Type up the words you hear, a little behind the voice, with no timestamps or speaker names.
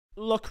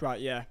Look, right,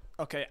 yeah.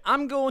 Okay,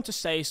 I'm going to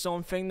say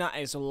something that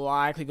is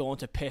likely going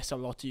to piss a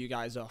lot of you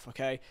guys off,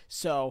 okay?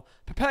 So,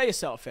 prepare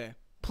yourself here.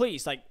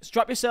 Please, like,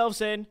 strap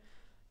yourselves in.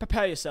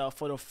 Prepare yourself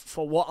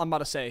for what I'm about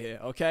to say here,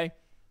 okay?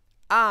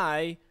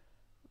 I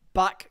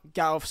back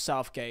Gareth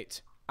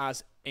Southgate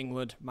as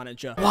England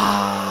manager.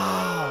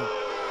 Wow!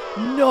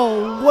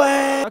 No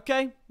way!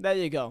 Okay, there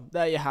you go.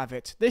 There you have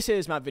it. This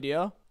is my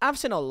video. I've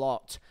seen a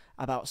lot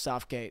about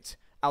Southgate.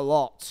 A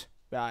lot,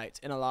 right,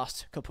 in the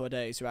last couple of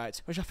days,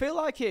 right? Which I feel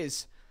like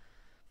is...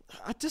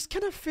 I just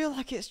kind of feel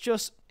like it's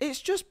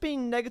just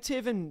being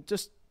negative and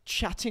just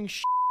chatting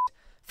shit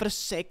for the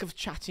sake of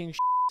chatting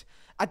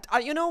shit.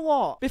 You know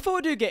what? Before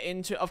we do get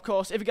into it, of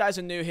course, if you guys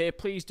are new here,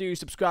 please do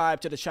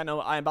subscribe to the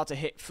channel. I am about to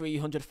hit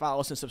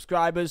 300,000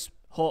 subscribers,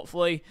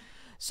 hopefully,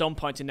 some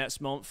point in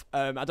next month.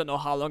 I don't know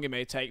how long it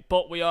may take,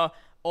 but we are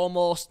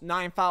almost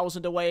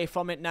 9,000 away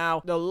from it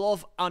now. The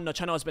love on the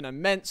channel has been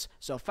immense,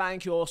 so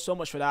thank you all so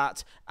much for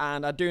that.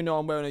 And I do know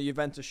I'm wearing a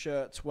Juventus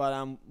shirt when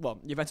I'm, well,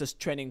 Juventus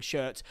training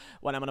shirt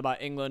when I'm on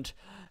about England,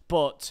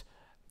 but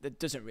it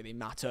doesn't really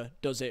matter,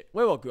 does it?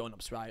 We're all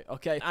grown-ups, right?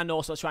 Okay, and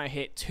also try and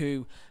hit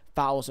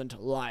 2,000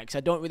 likes.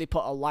 I don't really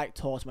put a like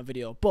towards my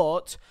video,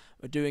 but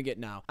we're doing it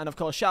now. And of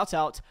course, shout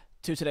out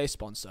to today's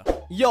sponsor.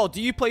 Yo,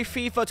 do you play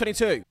FIFA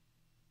 22?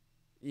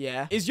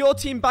 Yeah. Is your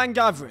team bang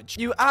average?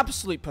 You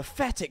absolute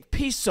pathetic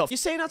piece of... You're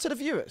saying that to the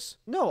viewers?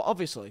 No,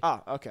 obviously.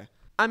 Ah, okay.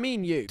 I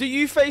mean you. Do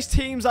you face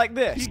teams like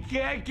this? You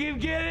can't keep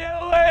getting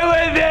away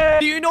with it!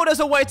 Do you know there's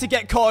a way to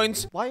get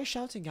coins? Why are you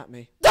shouting at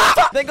me?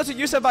 Then go to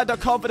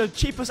userbuy.com for the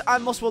cheapest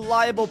and most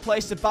reliable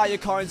place to buy your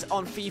coins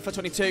on FIFA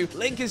 22.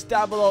 Link is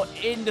down below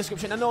in the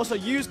description. And also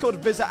use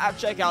code Vizeh at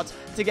checkout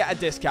to get a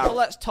discount. So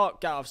let's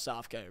talk Gareth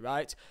Southgate,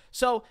 right?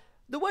 So,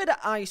 the way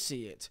that I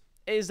see it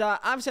is that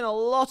I've seen a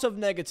lot of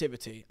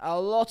negativity, a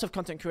lot of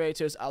content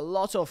creators, a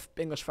lot of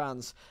English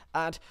fans,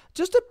 and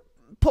just to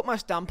put my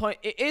standpoint,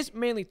 it is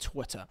mainly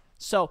Twitter.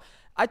 So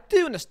I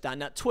do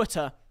understand that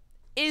Twitter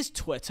is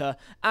Twitter,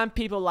 and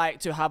people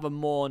like to have a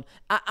mourn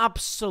at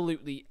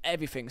absolutely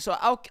everything. So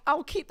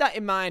I'll keep that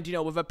in mind, you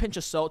know, with a pinch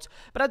of salt.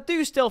 But I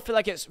do still feel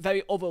like it's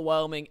very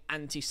overwhelming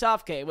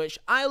anti-Southgate, which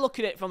I look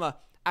at it from a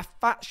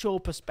factual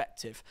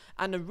perspective.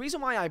 And the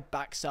reason why I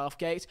back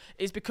Southgate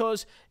is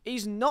because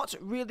he's not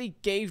really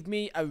gave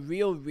me a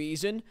real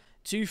reason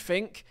to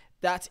think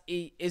that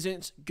he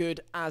isn't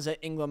good as an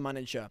England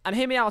manager. And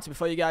hear me out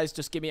before you guys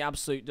just give me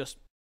absolute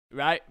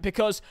right?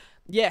 Because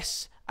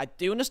yes, I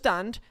do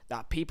understand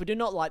that people do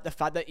not like the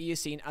fact that he is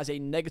seen as a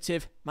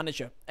negative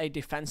manager, a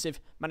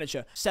defensive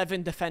manager.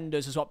 7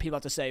 defenders is what people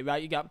have to say,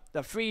 right? You got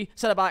the 3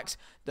 centre-backs,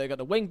 they got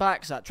the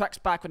wing-backs that tracks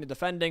back when they're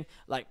defending,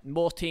 like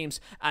most teams,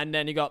 and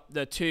then you got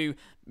the 2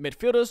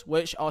 midfielders,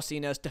 which are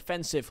seen as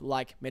defensive,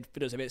 like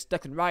midfielders. If it's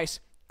Declan Rice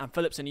and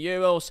Phillips in the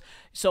Euros,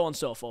 so on and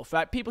so forth,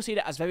 right? People see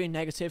that as very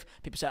negative,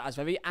 people see it as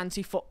very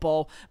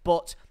anti-football,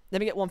 but let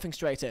me get one thing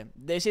straight in.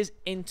 This is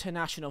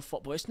international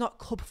football. It's not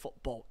club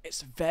football.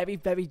 It's very,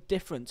 very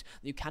different.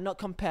 You cannot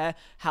compare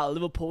how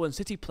Liverpool and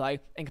City play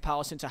in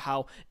comparison to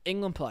how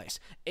England plays.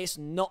 It's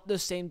not the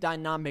same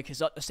dynamic. It's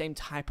not the same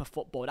type of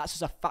football. That's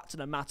just a fact of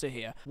the matter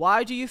here.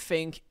 Why do you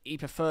think he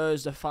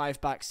prefers the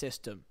 5-back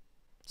system?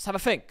 Just have a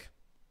think.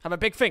 Have a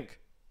big think.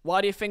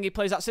 Why do you think he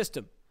plays that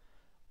system?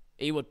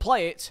 He would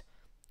play it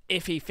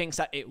if he thinks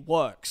that it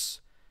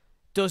works.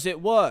 Does it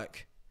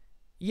work?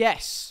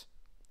 Yes.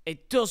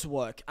 It does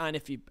work,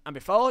 and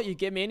before you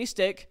give me any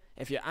stick,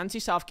 if you're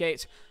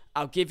anti-Southgate,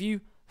 I'll give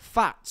you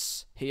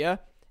facts here.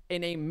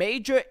 In a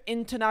major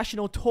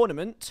international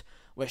tournament,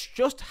 which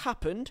just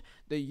happened,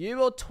 the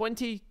Euro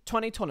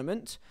 2020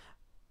 tournament,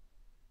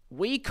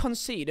 we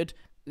conceded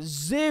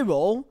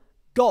 0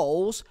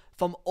 goals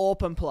from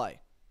open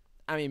play,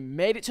 and we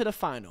made it to the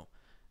final.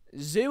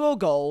 0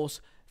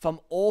 goals from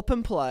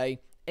open play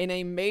in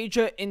a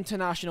major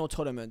international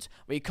tournament.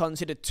 We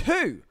conceded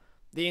 2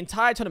 the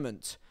entire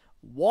tournament.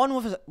 One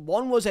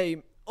was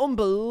a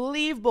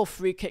unbelievable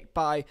free kick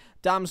by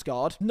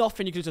Damsgaard.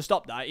 Nothing you could do to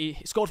stop that. He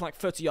scored from like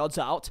 30 yards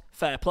out.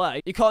 Fair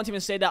play. You can't even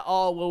say that,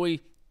 oh, well,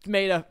 we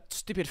made a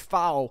stupid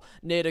foul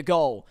near the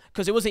goal,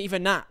 because it wasn't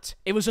even that.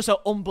 It was just an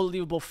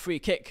unbelievable free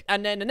kick.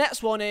 And then the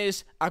next one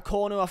is a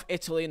corner off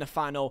Italy in the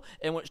final,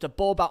 in which the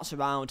ball bounced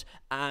around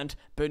and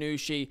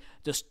Bonucci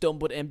just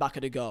stumbled in back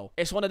of the goal.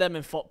 It's one of them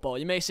in football.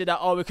 You may say that,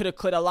 oh, we could have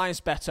cleared our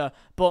lines better,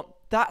 but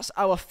that's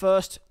our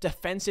first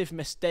defensive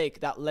mistake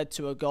that led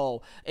to a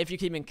goal, if you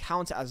can even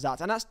count it as that.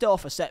 And that's still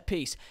off a set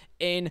piece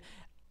in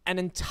an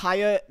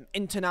entire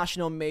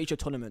international major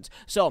tournament.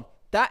 So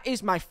that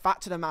is my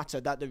fact of the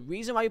matter, that the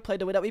reason why we play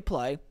the way that we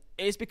play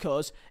is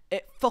because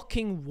it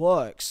fucking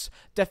works.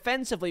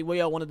 Defensively, we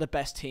are one of the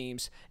best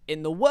teams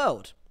in the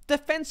world.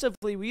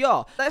 Defensively, we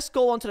are. Let's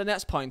go on to the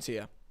next point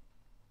here.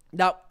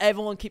 Now,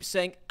 everyone keeps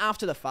saying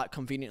after the fact,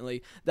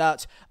 conveniently,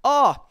 that,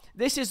 oh,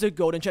 this is the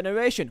golden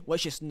generation,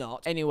 which is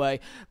not. Anyway,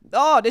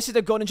 oh, this is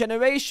the golden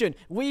generation.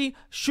 We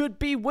should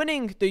be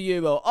winning the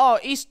Euro. Oh,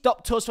 he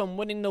stopped us from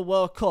winning the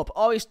World Cup.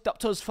 Oh, he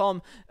stopped us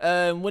from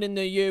winning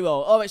the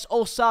Euro. Oh, it's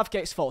all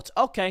Southgate's fault.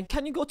 Okay,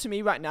 can you go to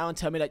me right now and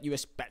tell me that you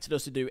expected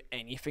us to do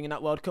anything in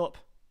that World Cup?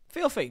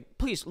 feel free,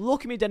 please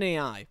look me dead in the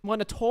eye. When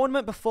the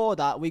tournament before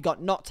that, we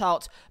got knocked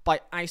out by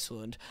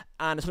Iceland,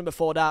 and the tournament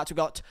before that, we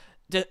got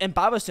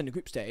embarrassed in the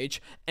group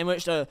stage, in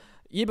which the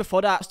year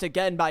before that was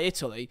again by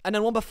Italy, and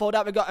then one before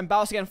that we got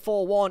embarrassed again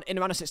 4-1 in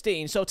the round of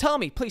 16. So tell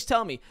me, please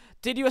tell me,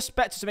 did you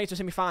expect us to make it to a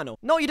semi-final?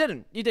 No, you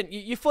didn't.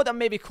 You thought that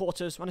maybe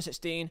quarters, round of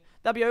 16,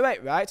 that'd be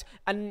alright, right?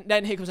 And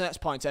then here comes the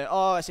next point.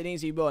 Oh, it's an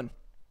easy run.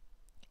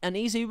 An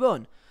easy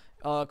run.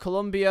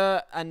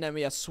 Colombia, and then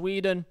we had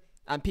Sweden,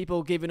 and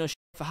people giving us shit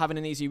for having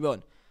an easy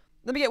run.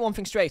 Let me get one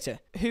thing straight here.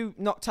 Who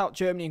knocked out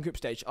Germany in group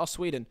stage? Or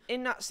Sweden?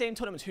 In that same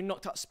tournament, who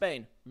knocked out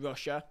Spain?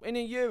 Russia. In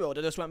a Euro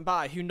that just went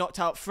by, who knocked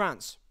out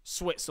France?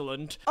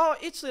 Switzerland. Oh,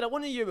 Italy that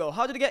won a Euro.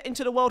 How did they get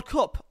into the World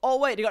Cup? Oh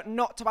wait, they got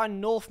knocked out by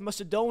North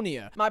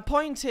Macedonia. My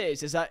point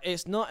is that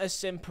it's not as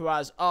simple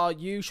as, oh,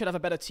 you should have a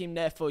better team,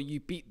 therefore you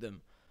beat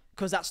them.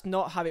 Because that's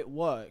not how it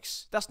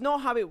works. That's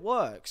not how it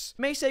works.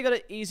 May say got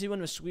an easy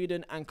one with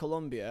Sweden and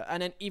Colombia,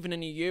 and then even in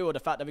the Euro, the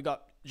fact that we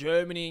got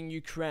Germany and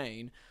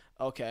Ukraine,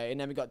 okay,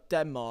 and then we got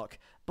Denmark.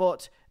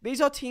 But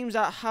these are teams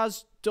that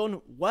has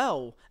done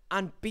well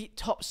and beat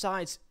top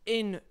sides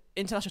in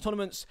international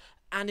tournaments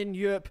and in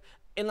Europe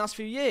in the last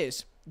few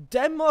years.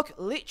 Denmark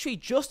literally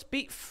just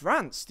beat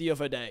France the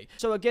other day.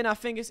 So again, I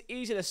think it's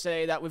easy to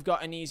say that we've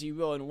got an easy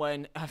run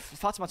when the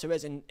fact of the matter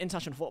is, in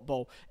international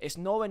football, it's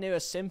nowhere near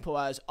as simple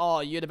as,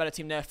 oh, you're the better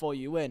team, therefore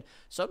you win.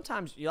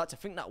 Sometimes you like to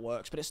think that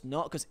works, but it's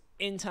not, because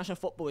international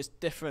football is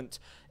different.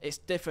 It's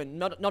different,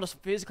 not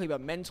just physically, but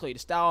mentally. The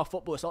style of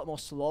football is a lot more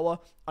slower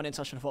on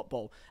international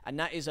football, and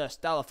that is a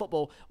style of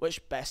football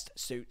which best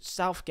suits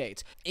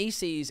Southgate. He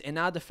sees in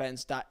our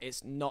defence that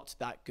it's not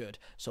that good.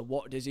 So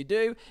what does he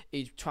do?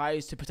 He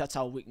tries to protect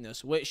our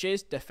weakness, which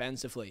is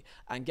defensively.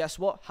 And guess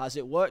what? Has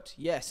it worked?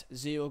 Yes.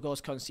 0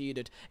 goals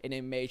conceded in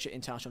a major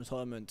international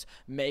tournament,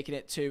 making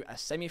it to a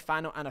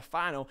semi-final and a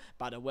final.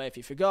 By the way, if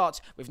you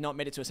forgot, we've not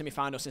made it to a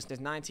semi-final since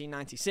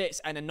 1996,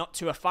 and then not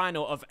to a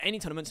final of any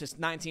tournament since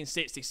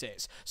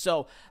 1966.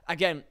 So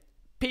again,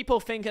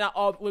 people thinking that,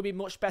 oh, we'll be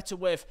much better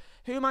with,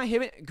 who am I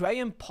hearing?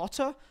 Graham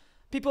Potter?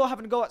 People are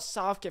having to go at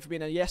Southgate for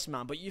being a yes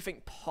man, but you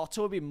think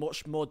Potter would be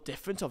much more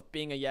different of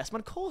being a yes man?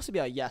 Of course he'd be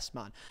a yes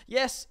man.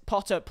 Yes,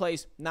 Potter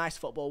plays nice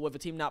football with a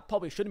team that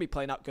probably shouldn't be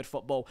playing that good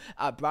football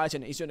at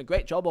Brighton. He's doing a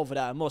great job over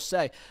there, I must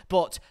say.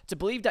 But to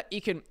believe that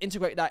he can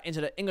integrate that into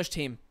the English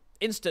team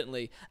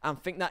instantly and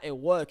think that it'll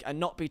work and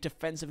not be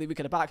defensively weak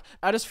at the back,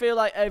 I just feel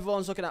like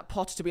everyone's looking at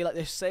Potter to be like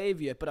this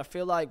saviour, but I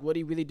feel like, would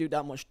he really do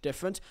that much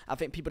different? I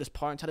think people just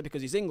point at it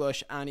because he's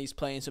English and he's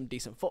playing some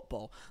decent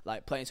football,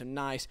 like playing some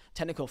nice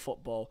technical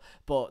football.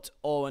 But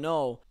all in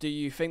all, do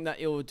you think that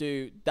he'll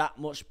do that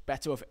much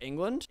better with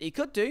England? He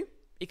could do,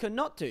 he could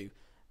not do,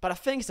 but I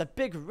think it's a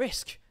big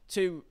risk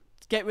to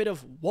get rid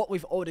of what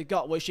we've already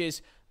got, which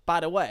is, by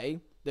the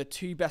way, the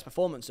 2 best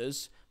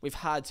performances we've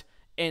had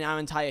in our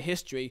entire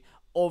history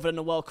over in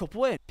the World Cup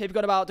win. People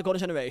got about the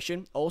golden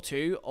generation,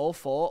 02,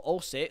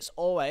 04, 06,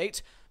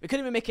 08. We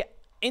couldn't even make it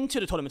into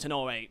the tournament in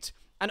 08.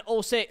 And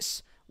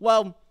 06,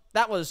 well,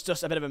 that was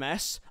just a bit of a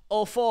mess.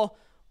 04,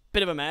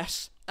 bit of a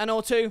mess. And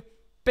 02,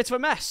 bit of a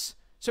mess.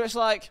 So it's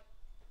like,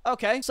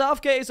 okay,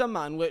 Southgate is a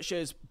man which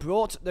has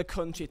brought the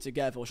country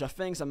together, which I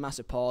think is a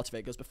massive part of it,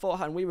 because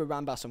beforehand we were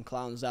ran by some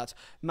clowns that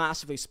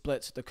massively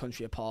split the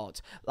country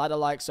apart, like the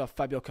likes of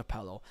Fabio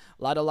Capello,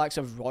 like the likes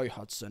of Roy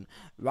Hodgson,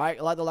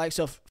 right, like the likes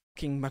of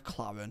King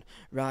McLaren,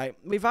 right?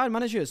 We've had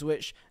managers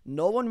which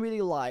no one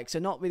really likes,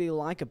 and not really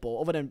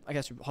likable, other than, I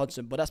guess,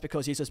 Hodgson, but that's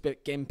because he's just a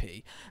bit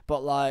gimpy.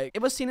 But, like,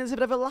 it was seen as a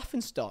bit of a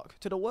laughingstock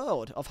to the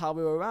world of how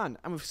we were ran.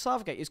 And with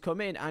Southgate, he's come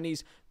in and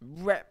he's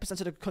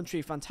represented the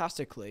country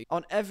fantastically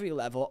on every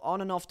level,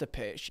 on and off the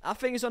pitch. I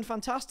think he's done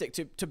fantastic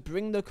to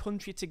bring the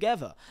country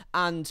together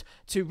and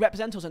to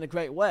represent us in a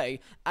great way.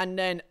 And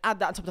then add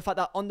that on top of the fact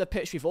that on the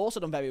pitch, we've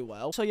also done very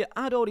well. So you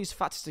add all these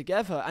factors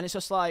together, and it's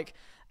just like,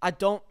 I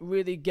don't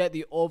really get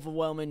the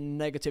overwhelming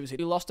negativity.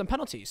 We lost in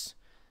penalties.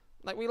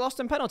 Like, we lost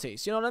in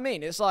penalties, you know what I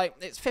mean? It's like,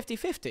 it's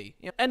 50-50.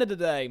 You know, end of the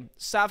day,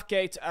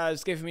 Southgate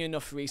has given me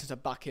enough reasons to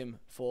back him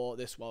for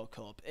this World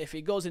Cup. If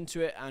he goes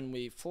into it and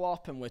we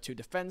flop and we're too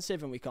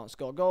defensive and we can't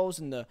score goals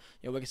and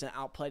we're getting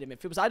outplayed in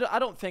midfield, because I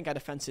don't think our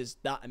defence is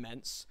that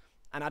immense,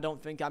 and I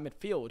don't think our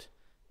midfield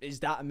is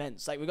that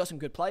immense. Like, we've got some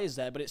good players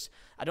there, but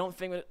I don't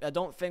think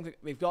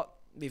we've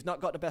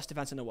not got the best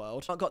defence in the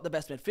world, not got the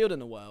best midfield in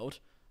the world.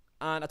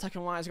 And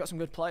attacking wise, we've got some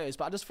good players,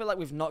 but I just feel like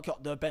we've not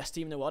got the best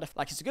team in the world.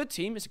 Like, it's a good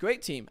team, it's a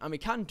great team, and we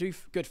can do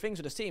good things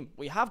with this team.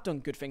 We have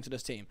done good things with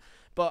this team,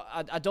 but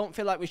I don't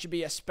feel like we should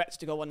be expected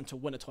to go on and to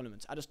win a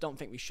tournament. I just don't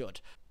think we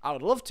should. I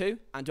would love to,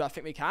 and do I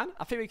think we can?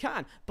 I think we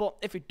can, but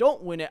if we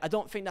don't win it, I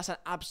don't think that's an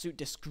absolute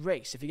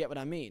disgrace, if you get what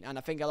I mean. And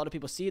I think a lot of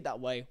people see it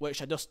that way,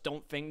 which I just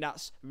don't think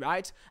that's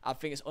right. I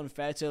think it's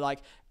unfair to,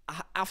 like,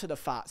 after the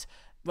fact,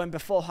 when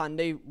beforehand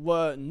they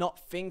were not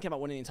thinking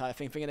about winning the entire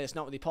thing, thinking that it's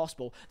not really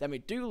possible, then we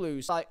do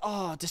lose. Like,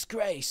 oh,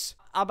 disgrace.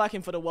 I'll back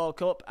him for the World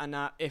Cup, and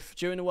if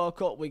during the World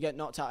Cup we get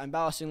knocked out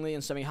embarrassingly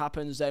and something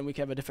happens, then we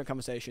can have a different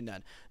conversation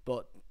then.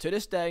 But to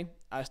this day,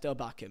 I still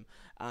back him.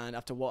 And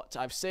after what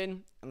I've seen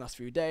in the last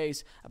few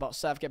days about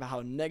Southgate, about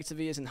how negative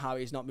he is and how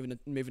he's not moving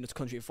the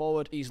country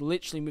forward, he's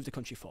literally moved the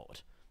country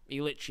forward.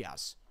 He literally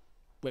has,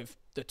 with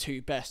the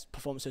 2 best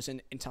performances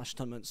in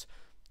international tournaments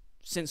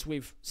since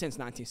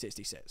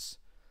 1966.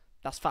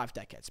 That's 5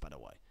 decades, by the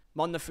way.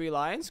 On the 3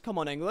 Lions, come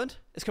on England,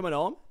 it's coming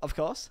home, of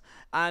course.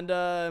 And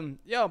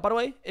yeah, by the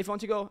way, if you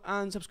want to go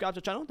and subscribe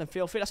to the channel, then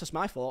feel free. That's just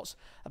my thoughts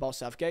about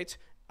Southgate.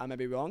 I may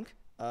be wrong.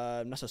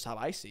 That's just how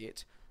I see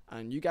it.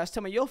 And you guys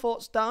tell me your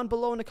thoughts down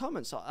below in the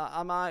comments.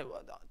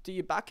 Do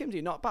you back him? Do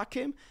you not back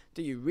him?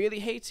 Do you really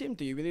hate him?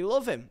 Do you really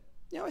love him?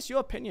 You know, it's your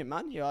opinion,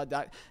 man.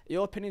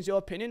 Your opinion's your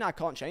opinion. I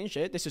can't change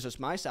it. This is just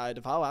my side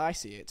of how I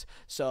see it.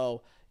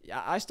 So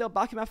yeah, I still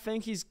back him. I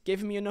think he's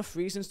given me enough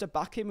reasons to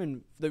back him,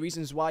 and the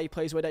reasons why he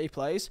plays the way that he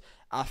plays,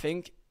 I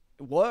think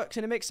it works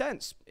and it makes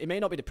sense. It may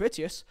not be the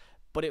prettiest,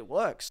 but it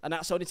works. And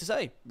that's all I need to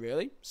say,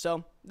 really.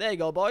 So there you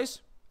go,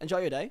 boys. Enjoy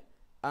your day,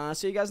 and I'll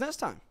see you guys next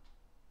time.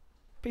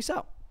 Peace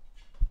out.